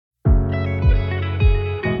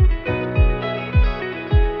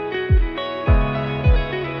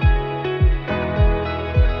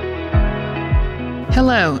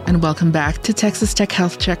Hello, and welcome back to Texas Tech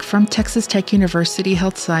Health Check from Texas Tech University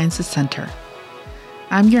Health Sciences Center.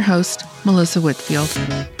 I'm your host, Melissa Whitfield.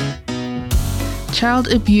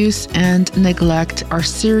 Child abuse and neglect are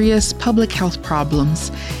serious public health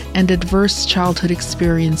problems and adverse childhood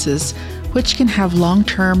experiences which can have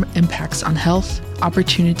long-term impacts on health,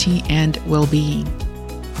 opportunity, and well-being.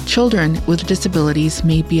 Children with disabilities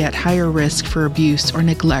may be at higher risk for abuse or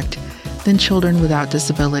neglect than children without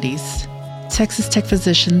disabilities. Texas Tech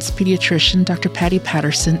physician's pediatrician, Dr. Patti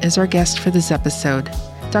Patterson, is our guest for this episode.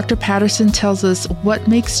 Dr. Patterson tells us what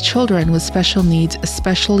makes children with special needs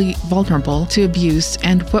especially vulnerable to abuse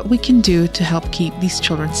and what we can do to help keep these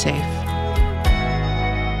children safe.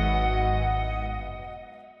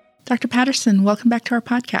 Dr. Patterson, welcome back to our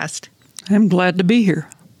podcast. I'm glad to be here.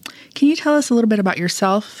 Can you tell us a little bit about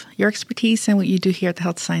yourself, your expertise, and what you do here at the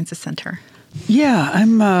Health Sciences Center? Yeah,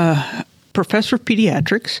 I'm a professor of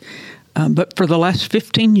pediatrics. But for the last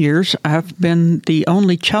 15 years, I've been the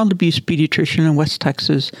only child abuse pediatrician in West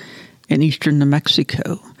Texas and eastern New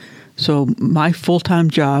Mexico. So my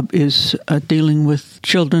full-time job is dealing with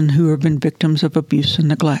children who have been victims of abuse and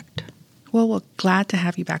neglect. Well, we're glad to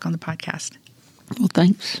have you back on the podcast. Well,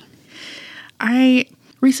 thanks. I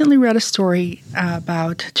recently read a story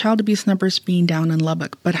about child abuse numbers being down in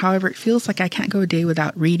Lubbock, but however, it feels like I can't go a day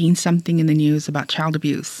without reading something in the news about child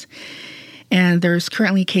abuse. And there's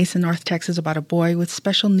currently a case in North Texas about a boy with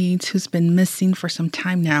special needs who's been missing for some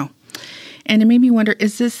time now. And it made me wonder,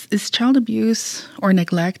 is child abuse or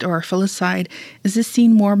neglect or filicide, is this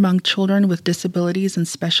seen more among children with disabilities and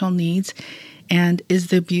special needs? And is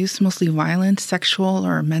the abuse mostly violent, sexual,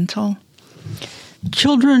 or mental?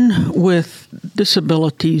 Children with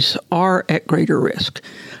disabilities are at greater risk.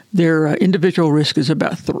 Their individual risk is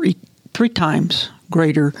about three times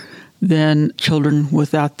greater than children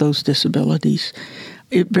without those disabilities.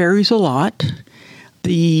 It varies a lot.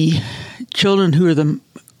 The children who are the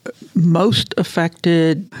most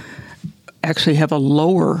affected actually have a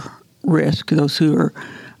lower risk. Those who are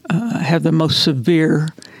have the most severe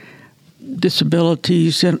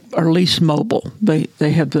disabilities and are least mobile, they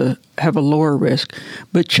have a lower risk.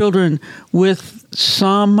 But children with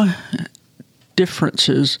some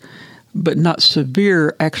differences, but not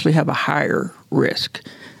severe, actually have a higher risk.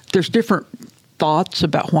 There's different thoughts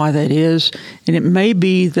about why that is, and it may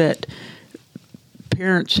be that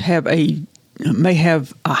parents may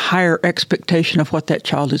have a higher expectation of what that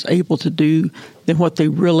child is able to do than what they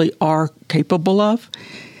really are capable of.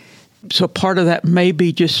 So part of that may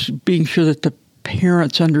be just being sure that the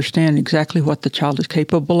parents understand exactly what the child is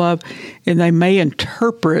capable of, and they may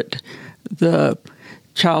interpret the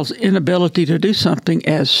child's inability to do something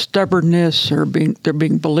as stubbornness or they're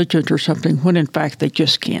being belligerent or something, when in fact they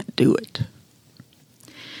just can't do it.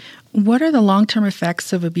 What are the long-term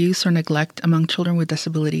effects of abuse or neglect among children with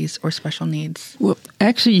disabilities or special needs? Well,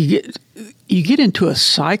 actually, you get into a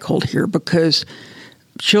cycle here, because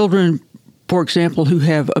children, for example, who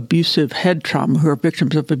have abusive head trauma, who are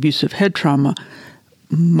victims of abusive head trauma,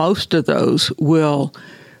 most of those will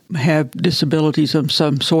have disabilities of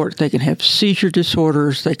some sort. They can have seizure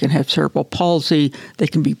disorders, they can have cerebral palsy, they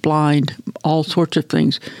can be blind, all sorts of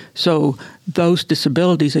things. So those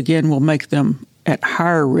disabilities, again, will make them at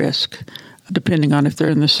higher risk, depending on if they're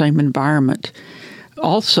in the same environment.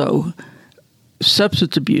 Also,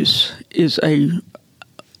 substance abuse is a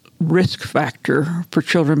risk factor for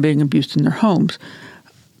children being abused in their homes.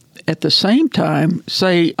 At the same time,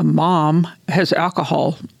 say a mom has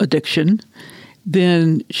alcohol addiction,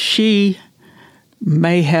 then she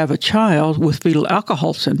may have a child with fetal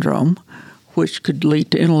alcohol syndrome, which could lead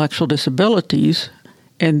to intellectual disabilities.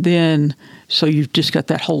 And then, so you've just got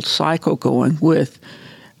that whole cycle going with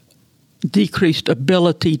decreased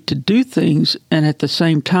ability to do things, and at the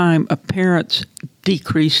same time, a parent's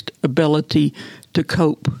decreased ability to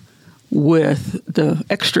cope with the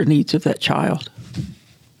extra needs of that child.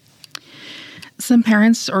 Some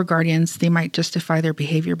parents or guardians, they might justify their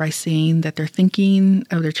behavior by saying that they're thinking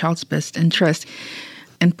of their child's best interest.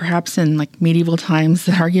 And perhaps in medieval times,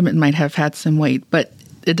 the argument might have had some weight, but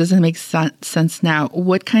it doesn't make sense now.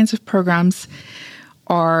 What kinds of programs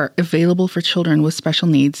are available for children with special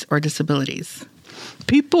needs or disabilities?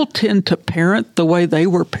 People tend to parent the way they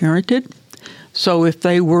were parented. So if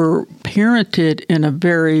they were parented in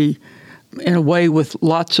a way with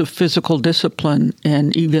lots of physical discipline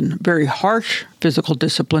and even very harsh physical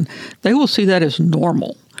discipline, they will see that as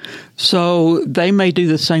normal. So they may do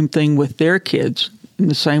the same thing with their kids in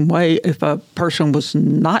the same way. If a person was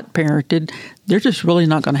not parented, they're just really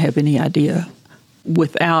not going to have any idea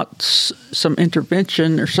without some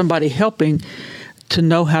intervention or somebody helping to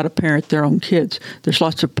know how to parent their own kids. There's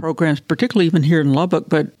lots of programs, particularly even here in Lubbock,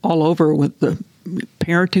 but all over with the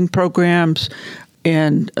parenting programs,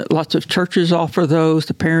 and lots of churches offer those,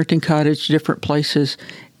 the parenting cottage, different places,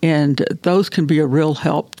 and those can be a real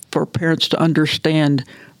help for parents to understand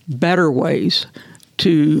better ways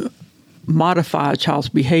to modify a child's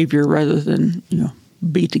behavior rather than,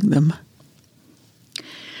 beating them.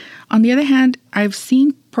 On the other hand, I've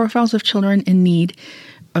seen profiles of children in need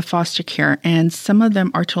of foster care, and some of them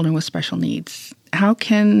are children with special needs. How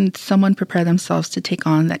can someone prepare themselves to take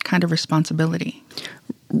on that kind of responsibility?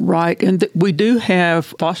 Right. And we do have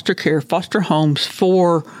foster care, foster homes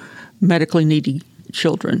for medically needy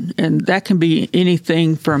children. And that can be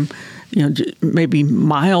anything from, maybe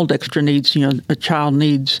mild extra needs. A child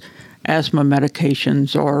needs asthma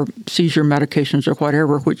medications or seizure medications or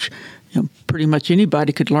whatever, which pretty much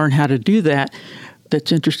anybody could learn how to do that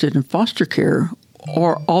that's interested in foster care,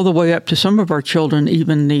 or all the way up to some of our children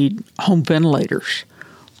even need home ventilators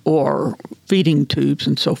or feeding tubes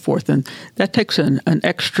and so forth. And that takes an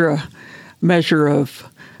extra measure of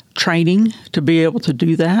training to be able to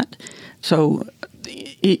do that. So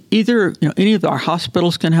either, any of our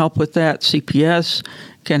hospitals can help with that, CPS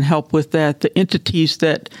can help with that. The entities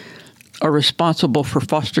that are responsible for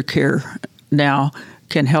foster care now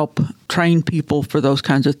can help train people for those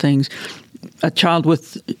kinds of things. A child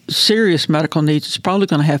with serious medical needs is probably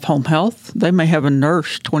going to have home health. They may have a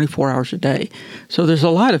nurse 24 hours a day. So there's a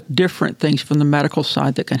lot of different things from the medical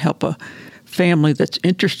side that can help a family that's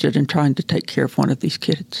interested in trying to take care of one of these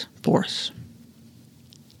kids for us.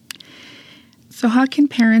 So how can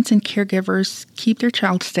parents and caregivers keep their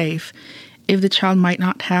child safe if the child might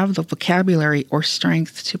not have the vocabulary or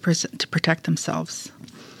strength to protect themselves?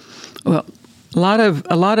 Well, a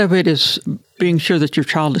lot of it is being sure that your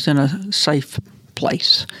child is in a safe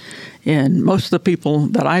place. And most of the people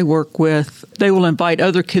that I work with, they will invite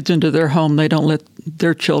other kids into their home. They don't let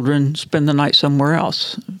their children spend the night somewhere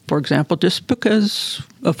else, for example, just because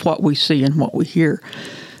of what we see and what we hear.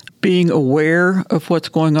 Being aware of what's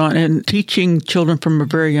going on and teaching children from a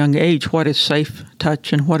very young age what is safe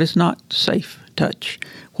touch and what is not safe touch,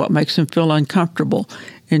 what makes them feel uncomfortable.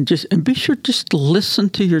 And be sure just to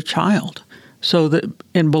listen to your child.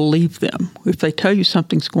 And believe them. If they tell you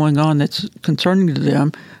something's going on that's concerning to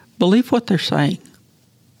them, believe what they're saying.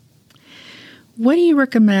 What do you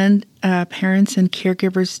recommend parents and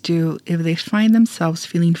caregivers do if they find themselves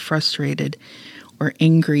feeling frustrated or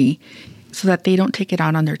angry so that they don't take it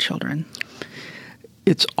out on their children?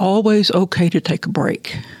 It's always okay to take a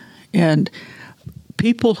break. And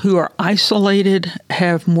people who are isolated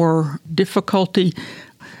have more difficulty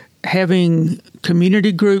having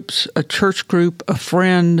community groups, a church group, a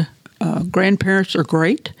friend, grandparents are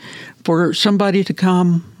great. For somebody to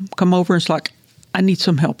come over and it's like, I need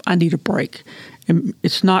some help. I need a break. And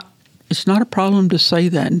it's not a problem to say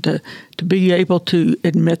that and to be able to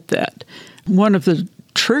admit that. One of the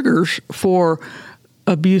triggers for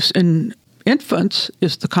abuse in infants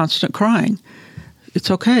is the constant crying.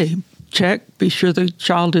 It's okay. Check. Be sure the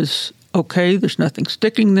child is okay. There's nothing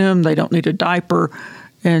sticking them. They don't need a diaper.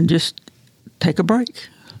 And just take a break.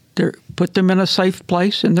 Put them in a safe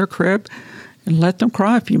place in their crib and let them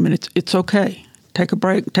cry a few minutes. It's okay. Take a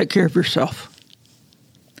break. Take care of yourself.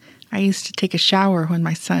 I used to take a shower when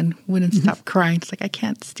my son wouldn't stop crying. It's like, I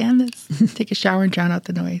can't stand this. Take a shower and drown out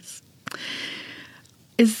the noise.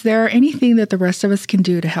 Is there anything that the rest of us can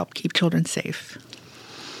do to help keep children safe?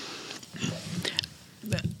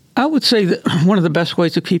 I would say that one of the best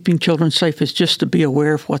ways of keeping children safe is just to be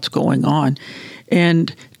aware of what's going on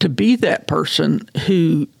and to be that person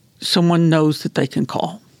who someone knows that they can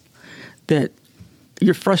call. That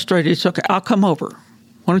you're frustrated, it's okay, I'll come over.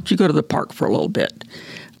 Why don't you go to the park for a little bit?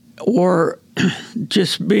 Or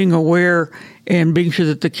just being aware and being sure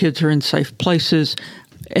that the kids are in safe places.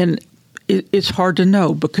 And it's hard to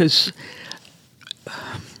know because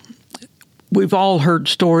we've all heard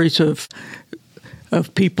stories of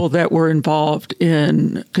people that were involved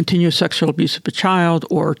in continuous sexual abuse of a child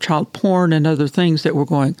or child porn and other things that were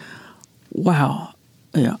going, wow,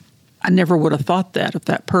 I never would have thought that of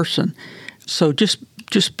that person. So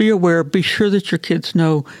just be aware, be sure that your kids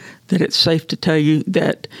know that it's safe to tell you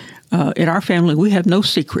that in our family we have no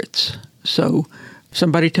secrets. So if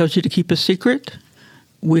somebody tells you to keep a secret,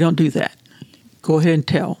 we don't do that. Go ahead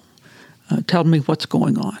and tell me what's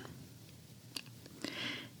going on.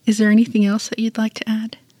 Is there anything else that you'd like to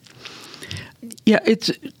add? Yeah,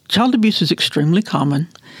 child abuse is extremely common.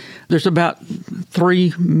 There's about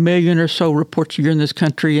 3 million or so reports a year in this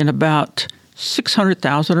country and about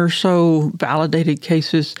 600,000 or so validated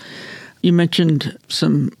cases. You mentioned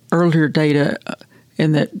some earlier data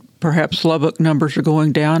in that perhaps Lubbock numbers are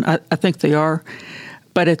going down. I think they are.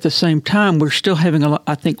 But at the same time, we're still having,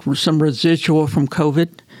 some residual from COVID.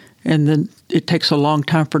 And then it takes a long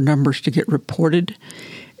time for numbers to get reported.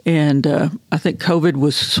 And I think COVID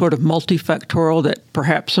was sort of multifactorial, that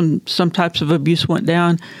perhaps some types of abuse went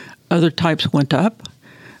down, other types went up.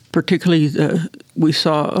 Particularly, we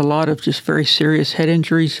saw a lot of just very serious head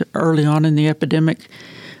injuries early on in the epidemic.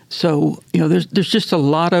 So, there's just a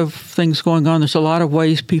lot of things going on. There's a lot of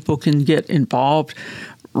ways people can get involved.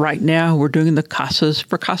 Right now, we're doing the Casas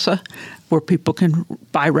for Casa, where people can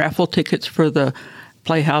buy raffle tickets for the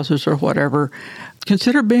playhouses or whatever.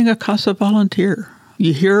 Consider being a Casa volunteer.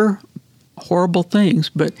 You hear horrible things,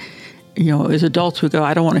 but, as adults we go,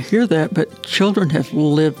 I don't want to hear that, but children have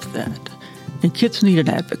lived that. And kids need an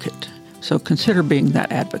advocate. So consider being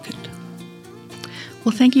that advocate.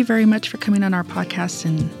 Well, thank you very much for coming on our podcast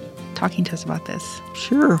and talking to us about this.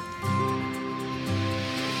 Sure.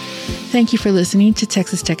 Thank you for listening to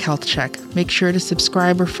Texas Tech Health Check. Make sure to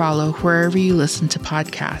subscribe or follow wherever you listen to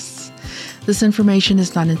podcasts. This information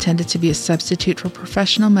is not intended to be a substitute for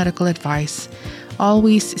professional medical advice.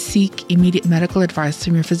 Always seek immediate medical advice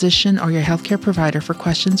from your physician or your healthcare provider for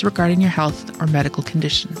questions regarding your health or medical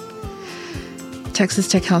condition. Texas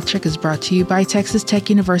Tech Health Check is brought to you by Texas Tech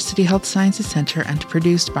University Health Sciences Center and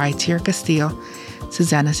produced by Tierra Castillo,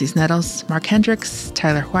 Susanna Cisneros, Mark Hendricks,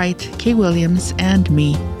 Tyler White, Kay Williams, and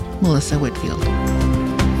me, Melissa Whitfield.